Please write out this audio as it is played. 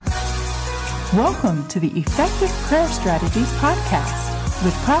Welcome to the Effective Prayer Strategies Podcast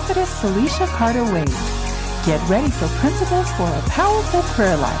with Prophetess Felicia Carter-Wade. Get ready for principles for a powerful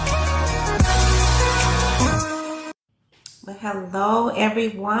prayer life. Well, hello,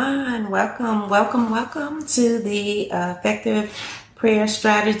 everyone. Welcome to the Effective Prayer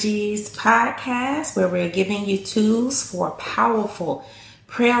Strategies Podcast, where we're giving you tools for a powerful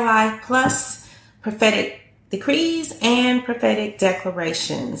prayer life plus prophetic decrees and prophetic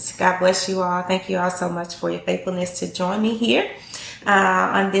declarations. God bless you all. Thank you all so much for your faithfulness to join me here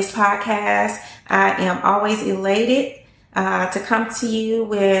on this podcast. I am always elated to come to you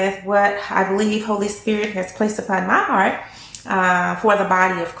with what I believe Holy Spirit has placed upon my heart for the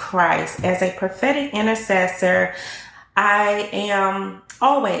body of Christ. As a prophetic intercessor, I am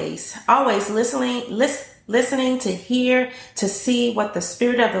always listening to hear, to see what the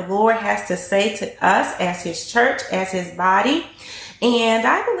Spirit of the Lord has to say to us as His church, as His body. And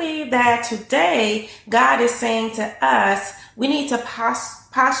I believe that today God is saying to us, we need to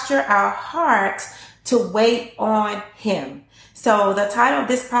posture our heart to wait on Him. So the title of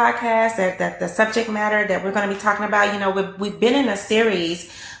this podcast, that the subject matter that we're going to be talking about, we've been in a series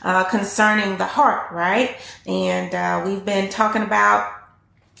concerning the heart, right? And we've been talking about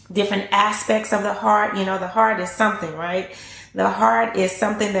different aspects of the heart. The heart is something, right? The heart is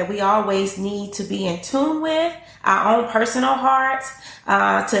something that we always need to be in tune with, our own personal hearts,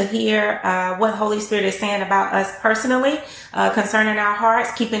 to hear what Holy Spirit is saying about us personally concerning our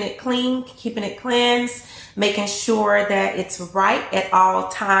hearts, keeping it clean, keeping it cleansed, making sure that it's right at all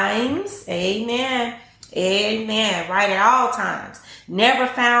times. Amen. Right at all times. Never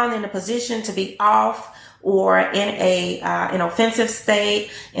found in a position to be off or in an offensive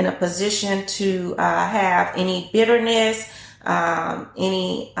state, in a position to have any bitterness,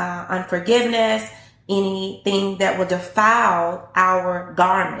 any unforgiveness, anything that will defile our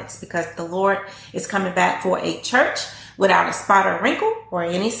garments, because the Lord is coming back for a church without a spot or wrinkle or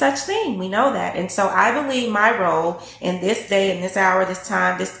any such thing. We know that. And so I believe my role in this day, in this hour, this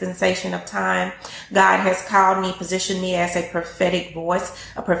time, dispensation of time, God has called me, positioned me as a prophetic voice,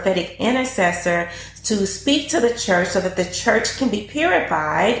 a prophetic intercessor, to speak to the church so that the church can be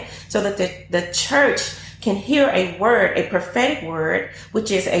purified, so that the church can hear a word, a prophetic word,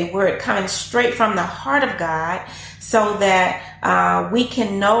 which is a word coming straight from the heart of God, so that we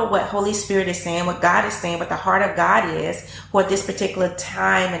can know what Holy Spirit is saying, what God is saying, what the heart of God is for this particular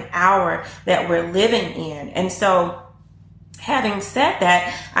time and hour that we're living in. And so, having said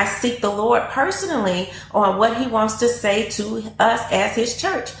that, I seek the Lord personally on what He wants to say to us as His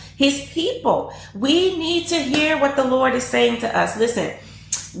church, His people. We need to hear what the Lord is saying to us. Listen,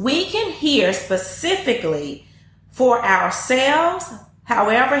 we can hear specifically for ourselves.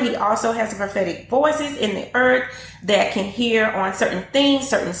 However, He also has prophetic voices in the earth that can hear on certain things,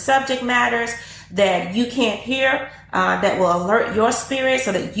 certain subject matters that you can't hear, that will alert your spirit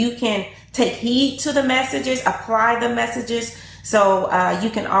so that you can take heed to the messages, apply the messages, so you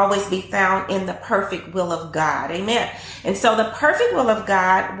can always be found in the perfect will of God. Amen. And so the perfect will of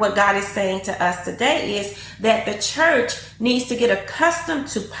God, what God is saying to us today is that the church needs to get accustomed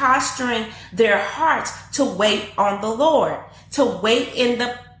to posturing their hearts to wait on the Lord, to wait in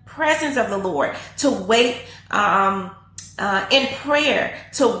the presence of the Lord, to wait in prayer,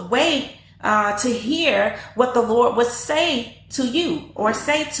 to wait to hear what the Lord would say to you or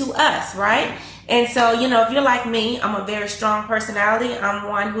say to us, right? And so, if you're like me, I'm a very strong personality. I'm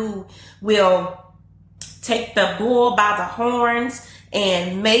one who will take the bull by the horns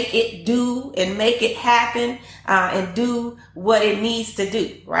and make it do and make it happen and do what it needs to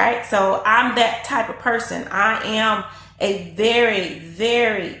do, right? So I'm that type of person. I am a very,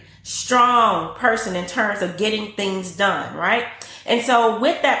 very strong person in terms of getting things done, right? And so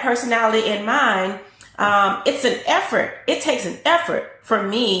with that personality in mind, it's an effort. It takes an effort for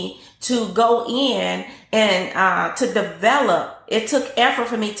me to go in and to develop. It took effort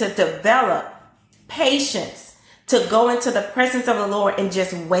for me to develop patience, to go into the presence of the Lord and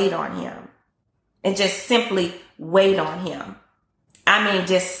just wait on Him, and just simply wait on Him. I mean,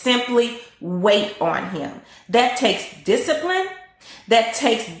 just simply wait on Him. That takes discipline. That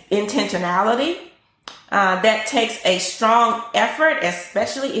takes intentionality. That takes a strong effort,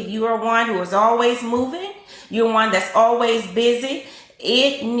 especially if you are one who is always moving. You're one that's always busy.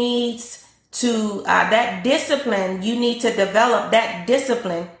 It needs to, that discipline, you need to develop that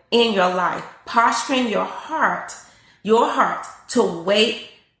discipline in your life, posturing your heart to wait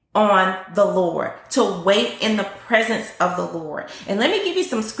on the Lord, to wait in the presence of the Lord. And let me give you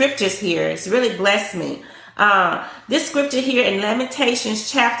some scriptures here. It's really blessed me. This scripture here in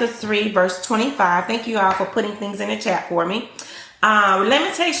Lamentations chapter 3, verse 25. Thank you all for putting things in the chat for me.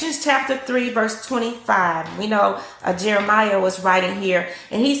 Lamentations chapter 3, verse 25. We know Jeremiah was writing here,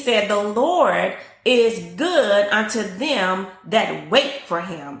 and he said, the Lord is good unto them that wait for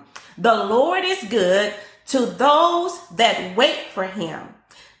him. The Lord is good to those that wait for him.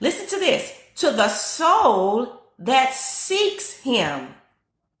 Listen to this. To the soul that seeks him.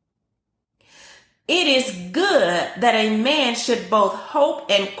 It is good that a man should both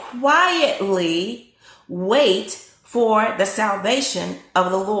hope and quietly wait for the salvation of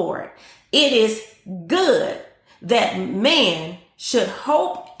the Lord. It is good that man should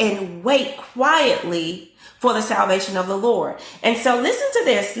hope and wait quietly for the salvation of the Lord. And so listen to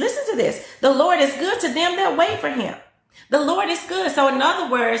this. The Lord is good to them that wait for him. The Lord is good. So in other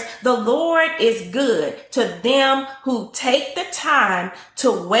words, the Lord is good to them who take the time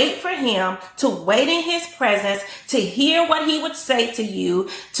to wait for him, to wait in his presence, to hear what he would say to you,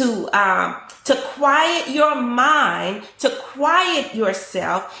 to quiet your mind, to quiet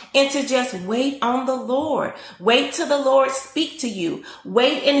yourself, and to just wait on the Lord. Wait till the Lord speak to you.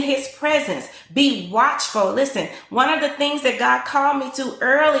 Wait in his presence. Be watchful. Listen, one of the things that God called me to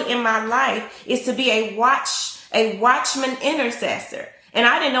early in my life is to be a watchman intercessor. And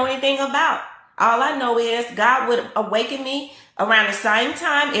I didn't know anything about. All I know is God would awaken me around the same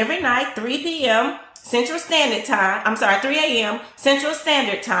time every night, 3 p.m. Central Standard Time. 3 a.m. Central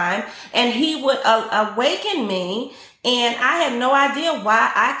Standard Time. And he would awaken me, and I had no idea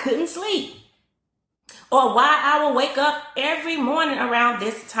why I couldn't sleep or why I would wake up every morning around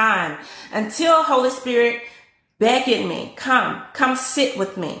this time, until Holy Spirit beckoned me. Come sit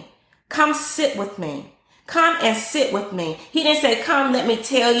with me. Come sit with me. Come and sit with me. He didn't say, come, let me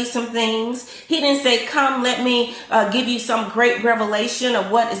tell you some things. He didn't say, come, let me give you some great revelation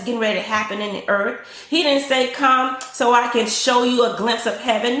of what is getting ready to happen in the earth. He didn't say, come so I can show you a glimpse of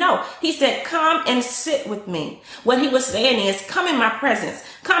heaven. No, he said, come and sit with me. What he was saying is, come in my presence.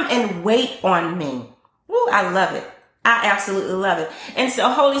 Come and wait on me. Woo, I love it. I absolutely love it. And so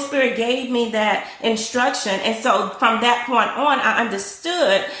Holy Spirit gave me that instruction. And so from that point on, I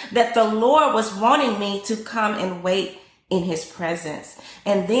understood that the Lord was wanting me to come and wait in his presence.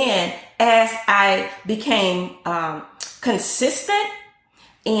 And then as I became consistent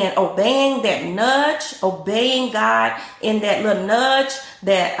in obeying that nudge, obeying God in that little nudge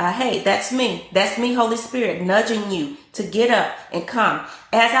that, hey, that's me, Holy Spirit, nudging you to get up and come.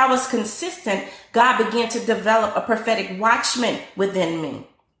 As I was consistent, God began to develop a prophetic watchman within me.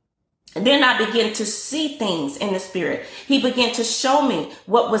 And then I began to see things in the spirit. He began to show me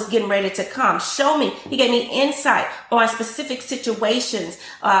what was getting ready to come. He gave me insight on specific situations,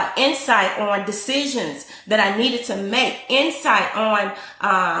 insight on decisions that I needed to make, insight on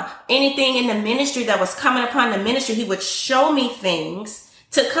anything in the ministry that was coming upon the ministry. He would show me things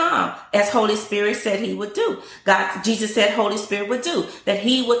to come, as Holy Spirit said he would do. Jesus said Holy Spirit would do, that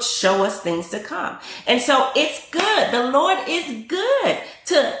he would show us things to come. And so it's good. The Lord is good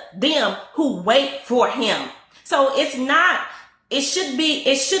to them who wait for him. So it shouldn't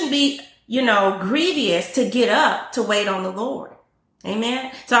be, grievous to get up to wait on the Lord.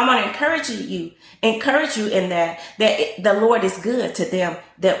 Amen. So I want to encourage you in that the Lord is good to them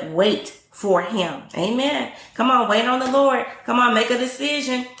that wait for him. Amen. Come on, wait on the Lord. Come on, make a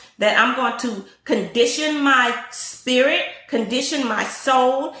decision that I'm going to condition my spirit, condition my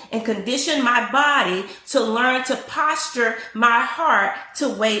soul, and condition my body to learn to posture my heart to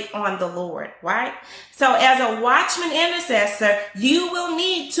wait on the Lord, right? So as a watchman intercessor, you will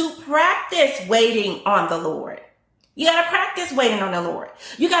need to practice waiting on the Lord. You got to practice waiting on the Lord.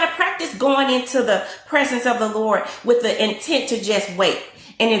 You got to practice going into the presence of the Lord with the intent to just wait.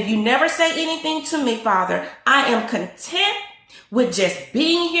 And if you never say anything to me, Father, I am content with just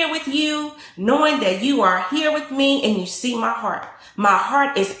being here with you, knowing that you are here with me and you see my heart. My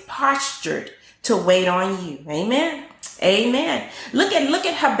heart is postured to wait on you. Amen. Amen. Look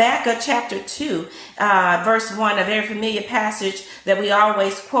at Habakkuk chapter 2, verse 1, a very familiar passage that we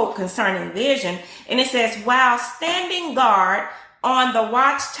always quote concerning vision. And it says, while standing guard on the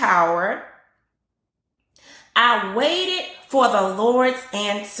watchtower, I waited for the Lord's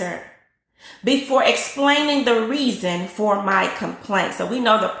answer before explaining the reason for my complaint. So we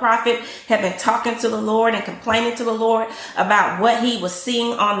know the prophet had been talking to the Lord and complaining to the Lord about what he was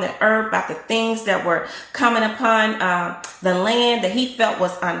seeing on the earth, about the things that were coming upon the land that he felt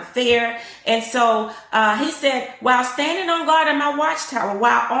was unfair. And so he said, while standing on guard in my watchtower,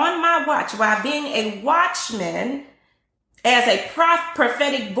 while on my watch, while being a watchman, as a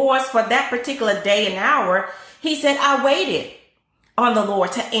prophetic voice for that particular day and hour, he said, I waited on the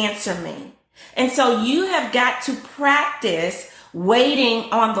Lord to answer me. And so you have got to practice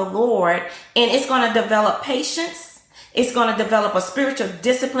waiting on the Lord, and it's going to develop patience. It's going to develop a spiritual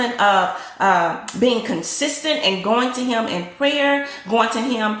discipline of being consistent and going to him in prayer, going to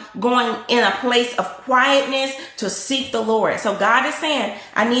him, going in a place of quietness to seek the Lord. So God is saying,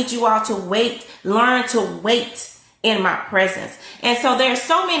 I need you all to wait, learn to wait in my presence. And so there's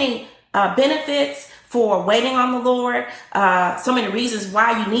so many benefits for waiting on the Lord. So many reasons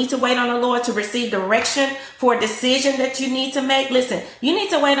why you need to wait on the Lord to receive direction for a decision that you need to make. Listen, you need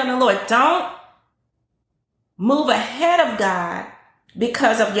to wait on the Lord. Don't move ahead of God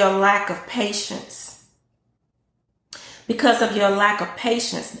because of your lack of patience. Because of your lack of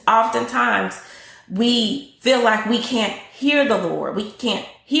patience. Oftentimes, we feel like we can't hear the Lord. We can't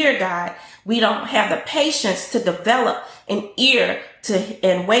hear God. We don't have the patience to develop an ear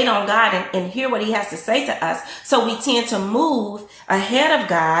and wait on God and hear what he has to say to us. So we tend to move ahead of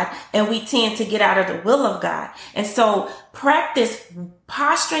God and we tend to get out of the will of God. And so practice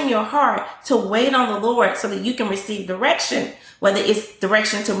posturing your heart to wait on the Lord so that you can receive direction, whether it's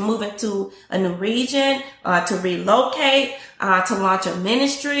direction to move into a new region, to relocate, to launch a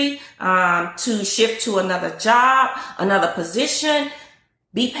ministry, to shift to another job, another position.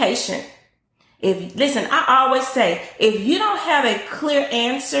 Be patient. Listen, I always say, if you don't have a clear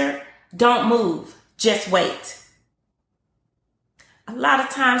answer, don't move. Just wait. A lot of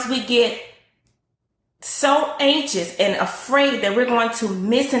times we get so anxious and afraid that we're going to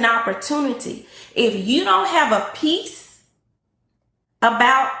miss an opportunity. If you don't have a peace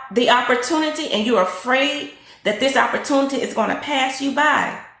about the opportunity and you're afraid that this opportunity is going to pass you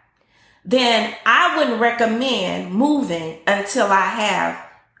by, then I wouldn't recommend moving until I have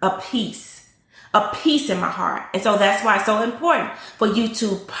a peace in my heart. And so that's why it's so important for you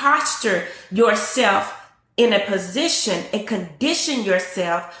to posture yourself in a position and condition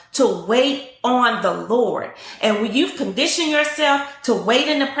yourself to wait on the Lord. And when you've conditioned yourself to wait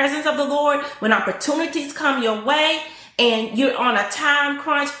in the presence of the Lord, when opportunities come your way and you're on a time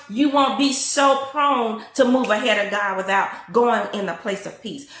crunch, you won't be so prone to move ahead of God without going in the place of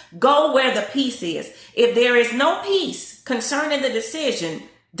peace. Go where the peace is. If there is no peace concerning the decision,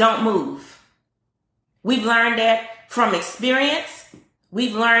 don't move. We've learned that from experience.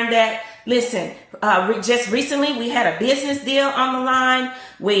 We've learned that, listen, just recently we had a business deal on the line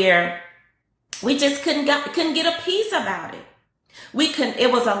where we just couldn't get a peace about it.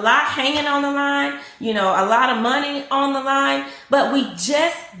 It was a lot hanging on the line, a lot of money on the line, but we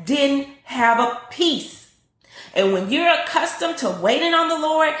just didn't have a peace. And when you're accustomed to waiting on the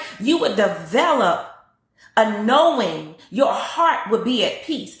Lord, you would develop a knowing. Your heart would be at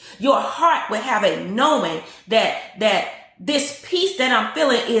peace. Your heart would have a knowing that this peace that I'm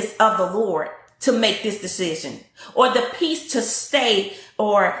feeling is of the Lord to make this decision, or the peace to stay,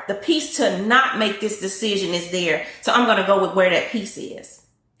 or the peace to not make this decision is there. So I'm going to go with where that peace is.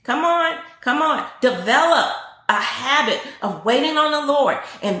 Come on. Develop a habit of waiting on the Lord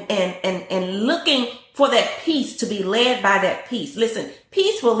and looking for that peace, to be led by that peace. Listen,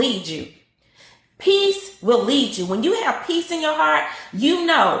 peace will lead you. Peace will lead you. When you have peace in your heart, you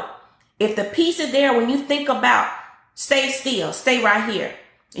know if the peace is there when you think about stay still, stay right here.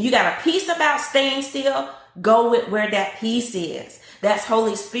 You got a peace about staying still, go with where that peace is. That's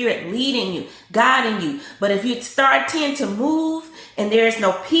Holy Spirit leading you, guiding you. But if you tend to move and there is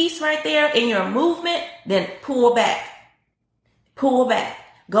no peace right there in your movement, then pull back. Pull back.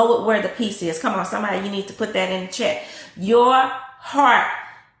 Go with where the peace is. Come on, somebody, you need to put that in the chat. Your heart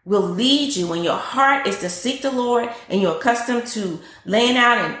will lead you. When your heart is to seek the Lord and you're accustomed to laying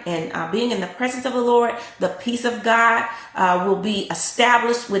out and being in the presence of the Lord, the peace of God will be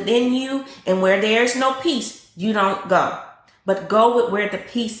established within you. And where there's no peace, you don't go. But go with where the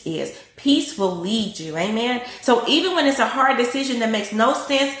peace is. Peace will lead you. Amen. So even when it's a hard decision that makes no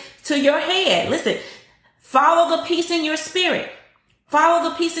sense to your head, listen, follow the peace in your spirit. Follow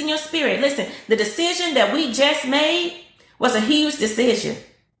the peace in your spirit. Listen, the decision that we just made was a huge decision.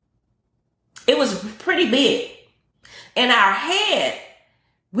 It was pretty big. In our head,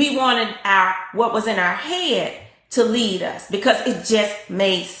 we wanted what was in our head to lead us because it just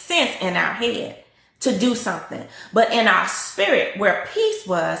made sense in our head to do something. But in our spirit, where peace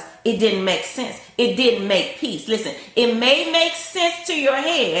was, it didn't make sense. It didn't make peace. Listen, it may make sense to your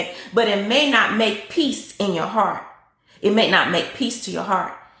head, but it may not make peace in your heart. It may not make peace to your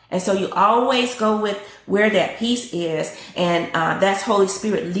heart. And so you always go with where that peace is. And that's Holy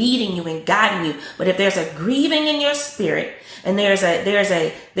Spirit leading you and guiding you. But if there's a grieving in your spirit and there's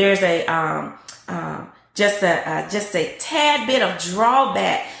just a tad bit of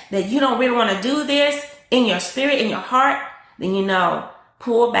drawback that you don't really want to do this in your spirit, in your heart, then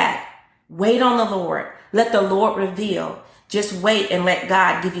pull back, wait on the Lord, let the Lord reveal. Just wait and let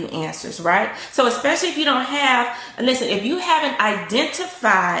God give you answers, right? So especially if you don't have, listen, if you haven't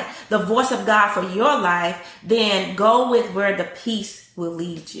identified the voice of God for your life, then go with where the peace will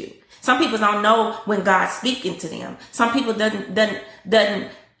lead you. Some people don't know when God's speaking to them. Some people doesn't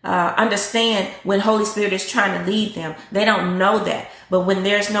understand when Holy Spirit is trying to lead them. They don't know that. But when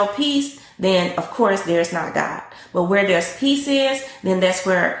there's no peace, then of course there's not God. But where there's peace is, then that's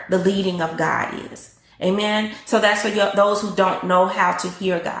where the leading of God is. Amen. So that's for those who don't know how to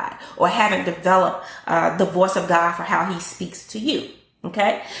hear God or haven't developed the voice of God for how he speaks to you.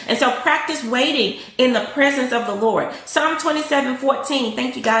 Okay. And so practice waiting in the presence of the Lord. Psalm 27:14.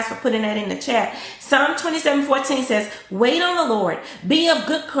 Thank you guys for putting that in the chat. Psalm 27:14 says, wait on the Lord, be of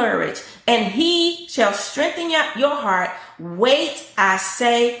good courage, and he shall strengthen your heart. Wait, I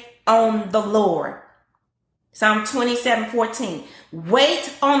say, on the Lord. Psalm 27:14.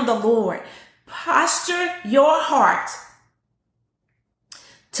 Wait on the Lord. Posture your heart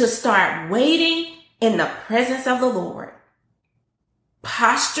to start waiting in the presence of the Lord.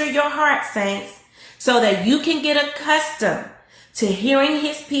 Posture your heart, saints, so that you can get accustomed to hearing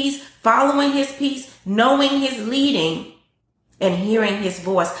his peace, following his peace, knowing his leading, and hearing his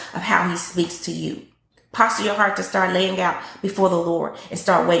voice of how he speaks to you. Posture your heart to start laying out before the Lord and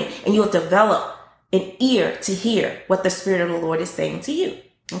start waiting. And you'll develop an ear to hear what the Spirit of the Lord is saying to you.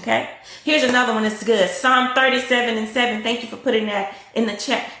 Okay. Here's another one that's good. Psalm 37:7. Thank you for putting that in the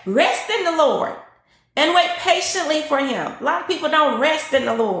chat. Rest in the Lord and wait patiently for him. A lot of people don't rest in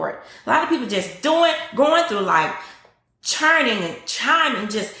the Lord. A lot of people just going through life, churning and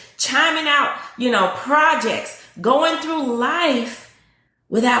chiming out, projects, going through life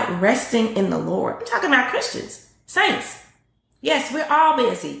without resting in the Lord. I'm talking about Christians, saints. Yes, we're all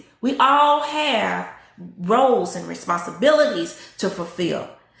busy. We all have roles and responsibilities to fulfill.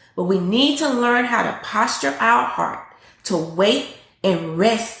 But we need to learn how to posture our heart to wait and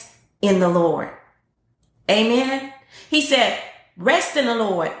rest in the Lord. Amen. He said, rest in the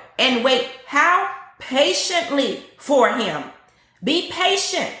Lord and wait. How? Patiently for him. Be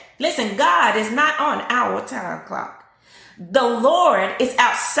patient. Listen, God is not on our time clock. The Lord is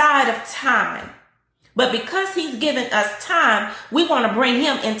outside of time. But because he's given us time, we want to bring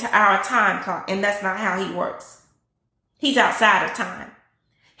him into our time clock. And that's not how he works. He's outside of time.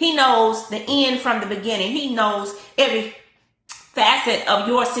 He knows the end from the beginning. He knows every facet of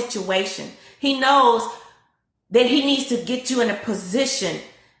your situation. He knows that he needs to get you in a position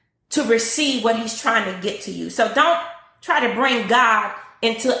to receive what he's trying to get to you. So don't try to bring God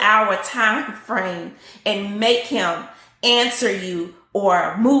into our time frame and make him answer you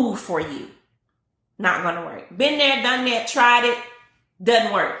or move for you. Not going to work. Been there, done that, tried it,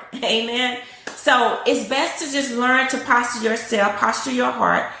 doesn't work. Amen. So it's best to just learn to posture yourself, posture your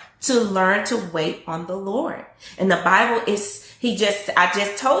heart to learn to wait on the Lord. And the Bible is, I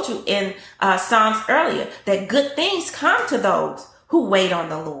just told you in Psalms earlier that good things come to those who wait on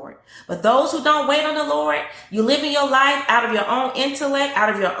the Lord. But those who don't wait on the Lord, you live in your life out of your own intellect, out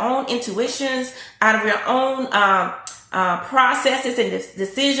of your own intuitions, out of your own processes and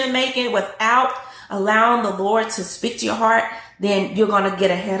decision making without allowing the Lord to speak to your heart, then you're going to get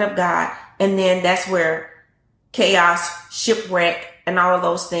ahead of God. And then that's where chaos, shipwreck, and all of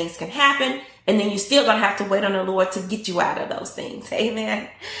those things can happen. And then you're still going to have to wait on the Lord to get you out of those things. Amen.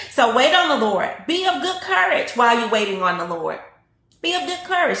 So wait on the Lord. Be of good courage while you're waiting on the Lord. Be of good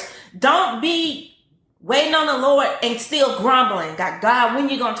courage. Don't be waiting on the Lord and still grumbling. God, when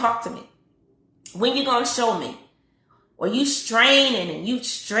you going to talk to me? When you going to show me? Or you straining and you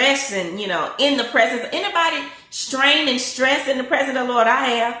stressing, in the presence. Anybody strain and stress in the presence of the Lord? I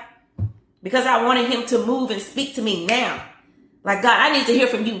have. Because I wanted him to move and speak to me now. Like, God, I need to hear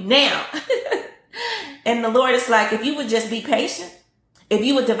from you now. And the Lord is like, if you would just be patient, if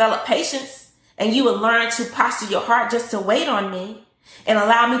you would develop patience and you would learn to posture your heart just to wait on me and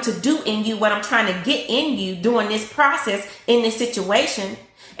allow me to do in you what I'm trying to get in you during this process, in this situation,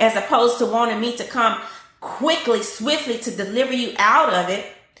 as opposed to wanting me to come quickly, swiftly to deliver you out of it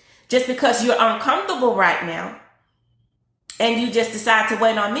just because you're uncomfortable right now and you just decide to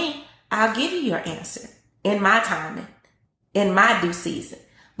wait on me, I'll give you your answer in my timing, in my due season.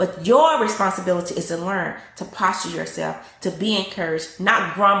 But your responsibility is to learn to posture yourself, to be encouraged,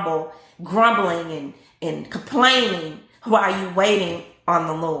 not grumbling and complaining while you're waiting on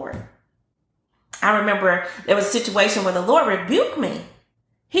the Lord. I remember there was a situation where the Lord rebuked me.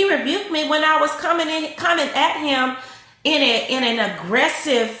 He rebuked me when I was coming at him in an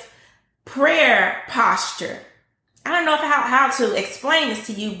aggressive prayer posture. I don't know how to explain this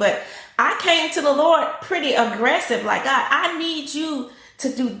to you, but I came to the Lord pretty aggressive. Like, God, I need you to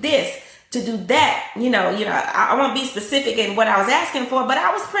do this. to do that. I won't be specific in what I was asking for, but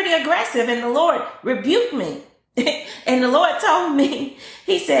I was pretty aggressive, and the Lord rebuked me. And the Lord told me,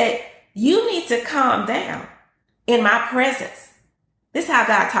 he said, you need to calm down in my presence. This is how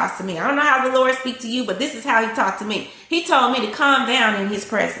God talks to me. I don't know how the Lord speaks to you, but this is how he talked to me. He told me to calm down in his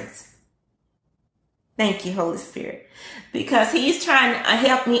presence. Thank you, Holy Spirit. Because he's trying to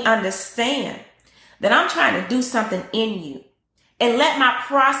help me understand that I'm trying to do something in you and let my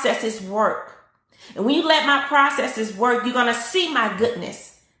processes work. And when you let my processes work, you're going to see my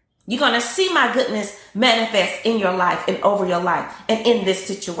goodness. You're going to see my goodness manifest in your life and over your life and in this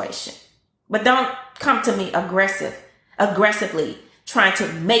situation. But don't come to me aggressively trying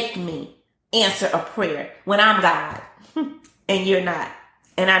to make me answer a prayer when I'm God and you're not.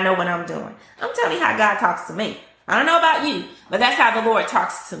 And I know what I'm doing. I'm telling you how God talks to me. I don't know about you, but that's how the Lord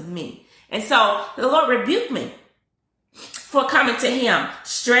talks to me. And so the Lord rebuked me for coming to him,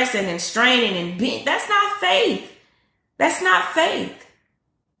 stressing and straining and being. That's not faith. That's not faith.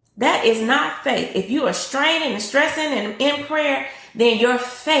 That is not faith. If you are straining and stressing and in prayer, then your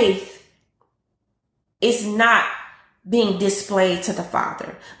faith is not being displayed to the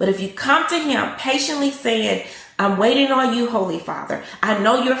Father. But if you come to him patiently saying, I'm waiting on you, Holy Father. I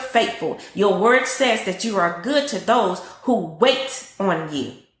know you're faithful. Your word says that you are good to those who wait on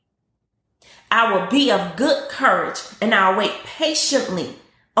you. I will be of good courage and I'll wait patiently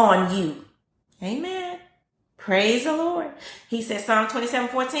on you. Amen. Praise the Lord. He says, Psalm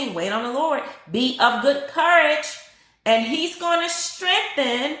 27:14, wait on the Lord, be of good courage, and he's going to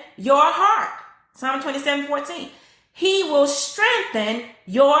strengthen your heart. Psalm 27:14. He will strengthen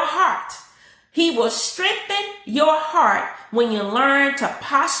your heart. He will strengthen your heart when you learn to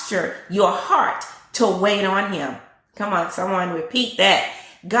posture your heart to wait on him. Come on, someone repeat that.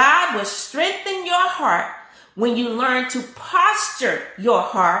 God will strengthen your heart when you learn to posture your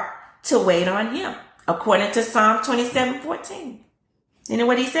heart to wait on him. According to Psalm 27:14. You know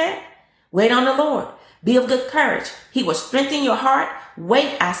what he said? Wait on the Lord. Be of good courage. He will strengthen your heart.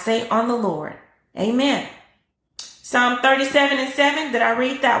 Wait, I say, on the Lord. Amen. Psalm 37:7. Did I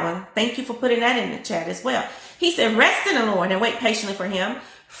read that one? Thank you for putting that in the chat as well. He said, rest in the Lord and wait patiently for him.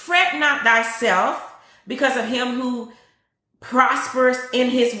 Fret not thyself because of him who prospers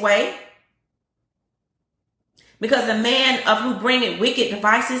in his way, because the man of who bringeth wicked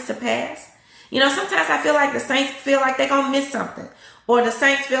devices to pass. Sometimes I feel like the saints feel like they're going to miss something, or the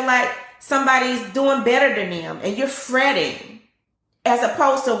saints feel like somebody's doing better than them and you're fretting, as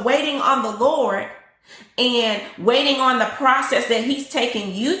opposed to waiting on the Lord and waiting on the process that he's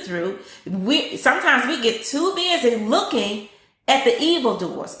taking you through. Sometimes we get too busy looking at the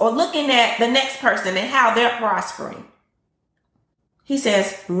evildoers or looking at the next person and how they're prospering. He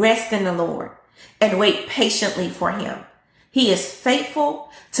says, rest in the Lord and wait patiently for him. He is faithful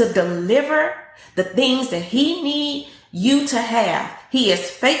to deliver the things that he needs you to have. He is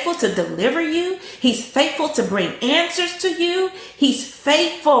faithful to deliver you. He's faithful to bring answers to you. He's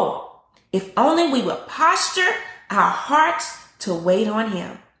faithful. If only we would posture our hearts to wait on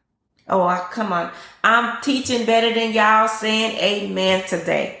him. Oh, come on. I'm teaching better than y'all saying amen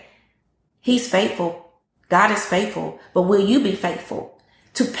today. He's faithful. God is faithful. But will you be faithful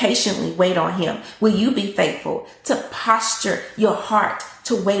to patiently wait on him? Will you be faithful to posture your heart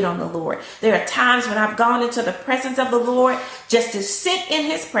to wait on the Lord? There are times when I've gone into the presence of the Lord just to sit in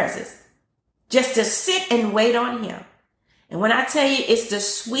his presence, just to sit and wait on him. And when I tell you, it's the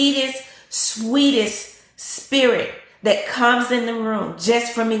sweetest spirit that comes in the room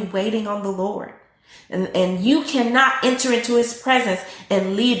just for me waiting on the Lord. And you cannot enter into his presence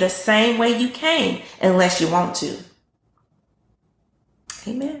and leave the same way you came unless you want to.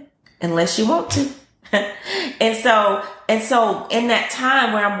 Amen. Unless you want to. And so in that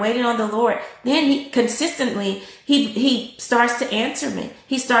time where I'm waiting on the Lord, then he consistently, he starts to answer me.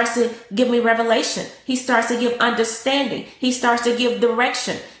 He starts to give me revelation. He starts to give understanding. He starts to give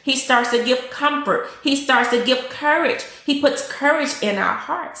direction. He starts to give comfort. He starts to give courage. He puts courage in our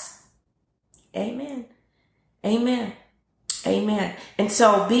hearts. Amen. Amen. Amen. And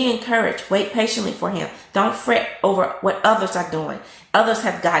so be encouraged. Wait patiently for him. Don't fret over what others are doing. Others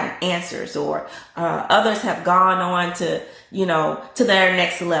have gotten answers, or others have gone on to, to their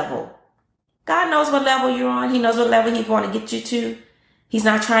next level. God knows what level you're on. He knows what level he's going to get you to. He's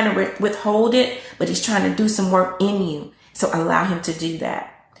not trying to withhold it, but he's trying to do some work in you. So allow him to do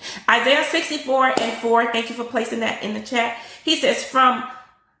that. Isaiah 64:4. Thank you for placing that in the chat. He says, From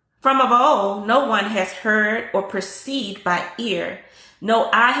of old, no one has heard or perceived by ear. No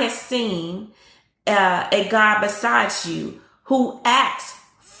eye has seen a God besides you who acts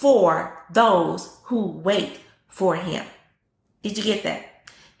for those who wait for him. Did you get that?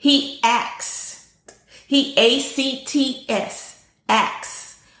 He acts. He A-C-T-S,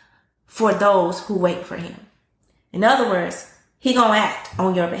 acts for those who wait for him. In other words, he gonna act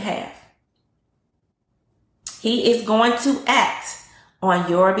on your behalf. He is going to act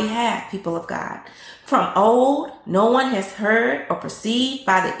on your behalf, people of God. From old, no one has heard or perceived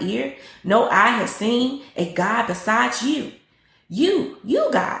by the ear. No eye has seen a God besides you. You,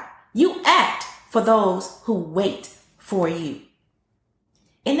 God, you act for those who wait for you.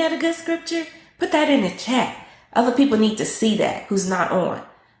 Isn't that a good scripture? Put that in the chat. Other people need to see that who's not on.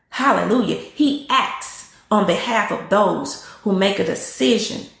 Hallelujah. He acts on behalf of those who make a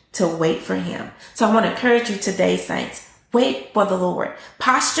decision to wait for him. So I want to encourage you today, saints. Wait for the Lord.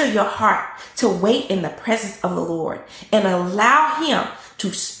 Posture your heart to wait in the presence of the Lord and allow him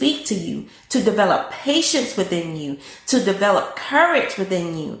to speak to you, to develop patience within you, to develop courage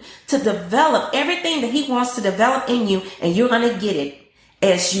within you, to develop everything that he wants to develop in you. And you're going to get it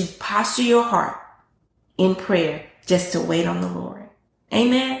as you posture your heart in prayer just to wait on the Lord.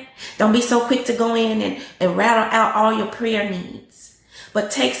 Amen. Don't be so quick to go in and rattle out all your prayer needs, but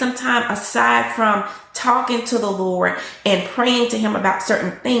take some time aside from talking to the Lord and praying to him about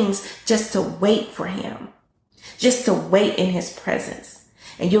certain things just to wait for him, just to wait in his presence.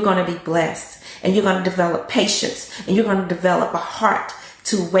 And you're going to be blessed, and you're going to develop patience, and you're going to develop a heart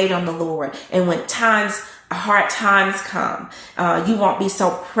to wait on the Lord. And when hard times come, you won't be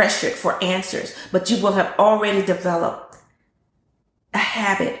so pressured for answers, but you will have already developed a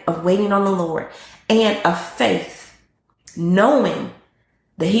habit of waiting on the Lord and of faith, knowing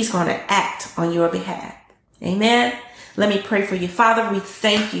that he's going to act on your behalf. Amen. Let me pray for you. Father, we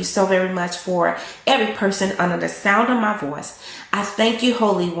thank you so very much for every person under the sound of my voice. I thank you,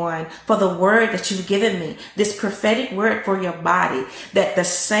 Holy One, for the word that you've given me, this prophetic word for your body, that the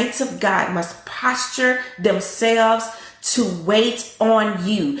saints of God must posture themselves to wait on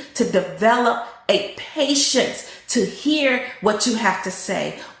you, to develop a patience to hear what you have to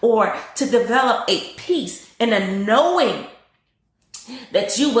say, or to develop a peace and a knowing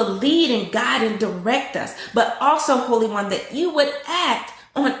that you will lead and guide and direct us, but also, Holy One, that you would act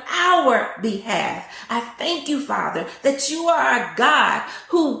on our behalf. I thank you, Father, that you are a God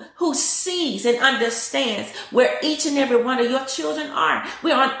who sees and understands where each and every one of your children are.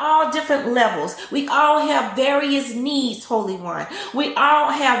 We're on all different levels. We all have various needs, Holy One. We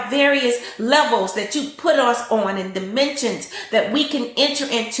all have various levels that you put us on and dimensions that we can enter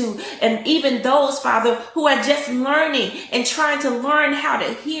into. And even those, Father, who are just learning and trying to learn how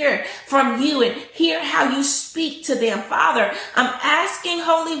to hear from you and hear how you speak to them. Father, I'm asking,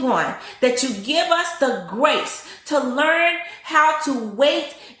 Holy One, that you give us the grace to learn how to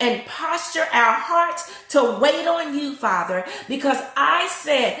wait and posture our hearts to wait on you, Father, because I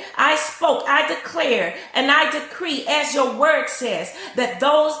spoke, I declare, and I decree, as your word says, that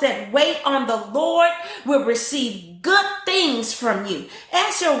those that wait on the Lord will receive good things from you.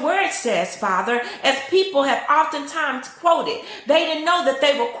 As your word says, Father, as people have oftentimes quoted, they didn't know that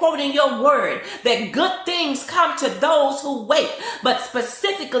they were quoting your word, that good things come to those who wait, but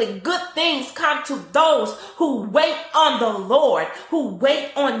specifically good things come to those who wait on the Lord, who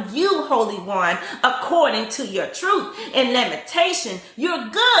wait on you, Holy One, according to your truth and limitation. You're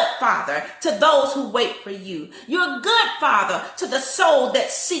good, Father, to those who wait for you. You're good, Father, to the soul that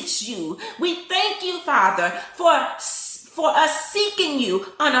seeks you. We thank you, Father, for us seeking you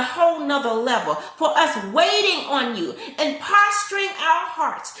on a whole nother level, for us waiting on you and posturing our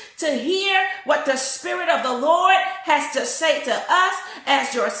hearts to hear what the Spirit of the Lord has to say to us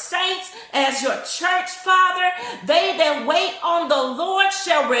as your saints, as your church, Father. They that wait on the Lord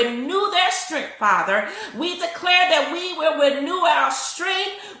shall renew their strength, Father. We declare that we will renew our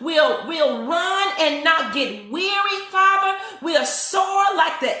strength. We'll run and not get weary, Father. We'll soar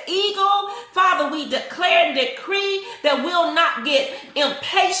like the eagle. Father, we declare and decree that we'll not get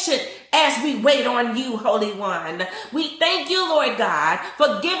impatient as we wait on you, Holy One. We thank you, Lord God,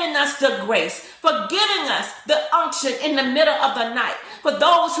 for giving us the grace, for giving us the unction in the middle of the night, for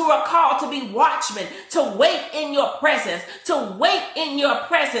those who are called to be watchmen, to wait in your presence,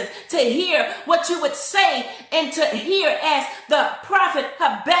 to hear what you would say, and to hear, as the prophet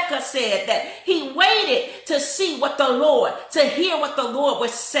Habakkuk said, that he waited to see what the Lord, to hear what the Lord would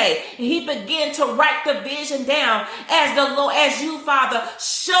say. And he began to write the vision down as the Lord, as you, Father,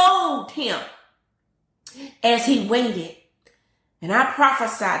 showed him as he waited. And I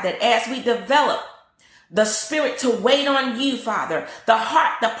prophesied that as we develop the spirit to wait on you, Father, the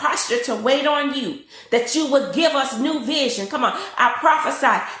heart, the posture to wait on you, that you would give us new vision. Come on, I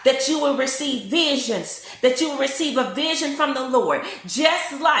prophesy that you will receive visions, that you will receive a vision from the Lord,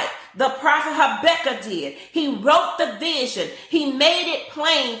 just like the prophet Habakkuk did. He wrote the vision. He made it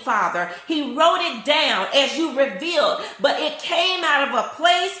plain, Father. He wrote it down as you revealed, but it came out of a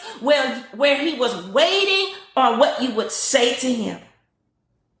place where he was waiting on what you would say to him.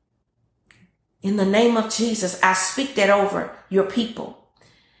 In the name of Jesus, I speak that over your people,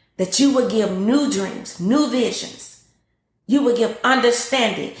 that you will give new dreams, new visions. You will give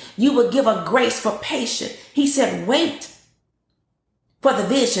understanding. You will give a grace for patience. He said, wait for the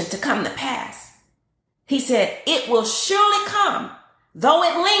vision to come to pass. He said, it will surely come. Though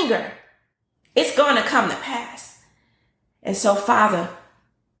it linger, it's going to come to pass. And so, Father,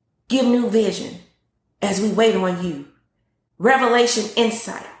 give new vision as we wait on you. Revelation,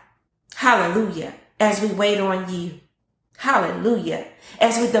 insight. Hallelujah. As we wait on you. Hallelujah.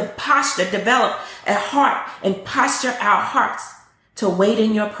 As we develop a heart and posture our hearts to wait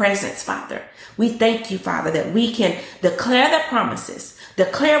in your presence, Father. We thank you, Father, that we can declare the promises,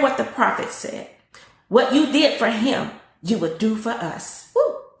 declare what the prophet said. What you did for him, you would do for us.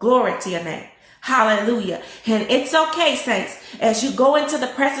 Woo. Glory to your name. Hallelujah. And it's okay, saints, as you go into the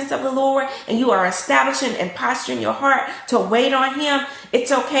presence of the Lord and you are establishing and posturing your heart to wait on him,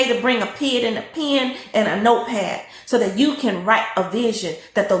 it's okay to bring a pen and a notepad so that you can write a vision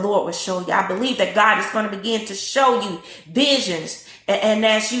that the Lord will show you. I believe that God is going to begin to show you visions. And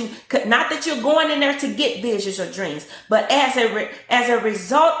as you, not that you're going in there to get visions or dreams, but as a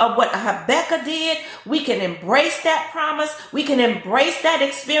result of what Habakkuk did, we can embrace that promise. We can embrace that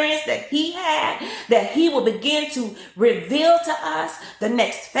experience that he had, that he will begin to reveal to us the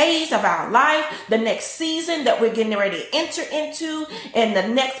next phase of our life, the next season that we're getting ready to enter into, and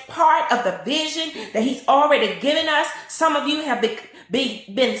the next part of the vision that he's already given us. Some of you have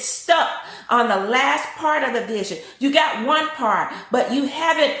been stuck on the last part of the vision. You got one part, but you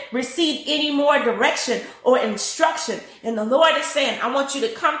haven't received any more direction or instruction. And the Lord is saying, I want you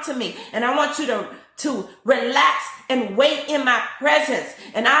to come to me, and I want you to relax and wait in my presence.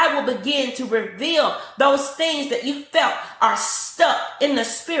 And I will begin to reveal those things that you felt are stuck in the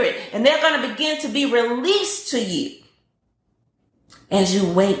spirit. And they're going to begin to be released to you as you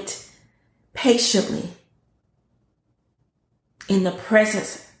wait patiently in the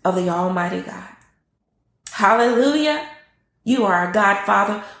presence of the Almighty God. Hallelujah. You are a God,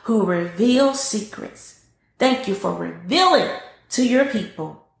 Father, who reveals secrets. Thank you for revealing to your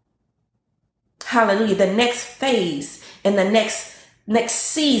people. Hallelujah. The next phase and the next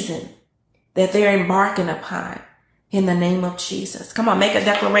season that they're embarking upon in the name of Jesus. Come on, make a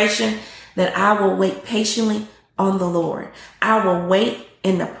declaration that I will wait patiently on the Lord. I will wait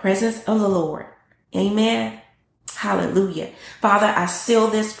in the presence of the Lord. Amen. Hallelujah. Father, I seal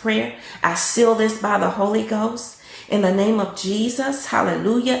this prayer. I seal this by the Holy Ghost in the name of Jesus.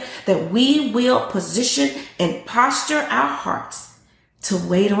 Hallelujah. That we will position and posture our hearts to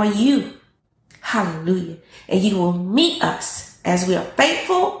wait on you. Hallelujah. And you will meet us as we are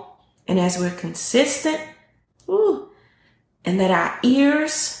faithful and as we're consistent. Ooh. And that our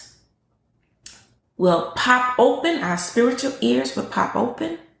ears will pop open. Our spiritual ears will pop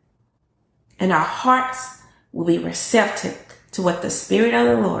open. And our hearts will be receptive to what the Spirit of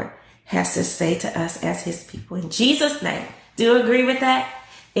the Lord has to say to us as his people. In Jesus' name. Do you agree with that?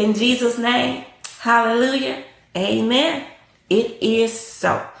 In Jesus' name. Hallelujah. Amen. It is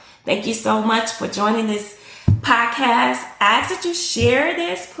so. Thank you so much for joining this podcast. I ask that you share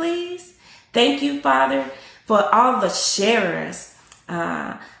this, please. Thank you, Father, for all the sharers.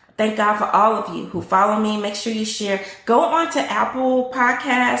 Thank God for all of you who follow me. Make sure you share. Go on to Apple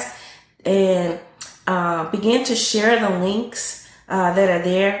Podcasts and begin to share the links that are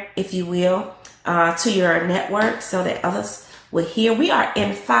there, if you will, to your network so that others will hear. We are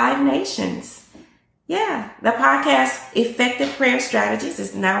in 5 nations. Yeah, the podcast Effective Prayer Strategies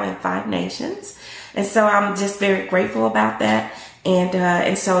is now in 5 nations. And so I'm just very grateful about that.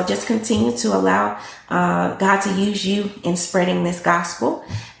 And so just continue to allow God to use you in spreading this gospel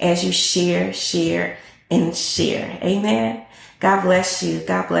as you share, and share. Amen. God bless you.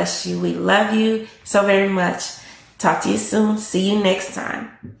 God bless you. We love you so very much. Talk to you soon. See you next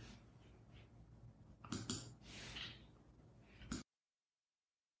time.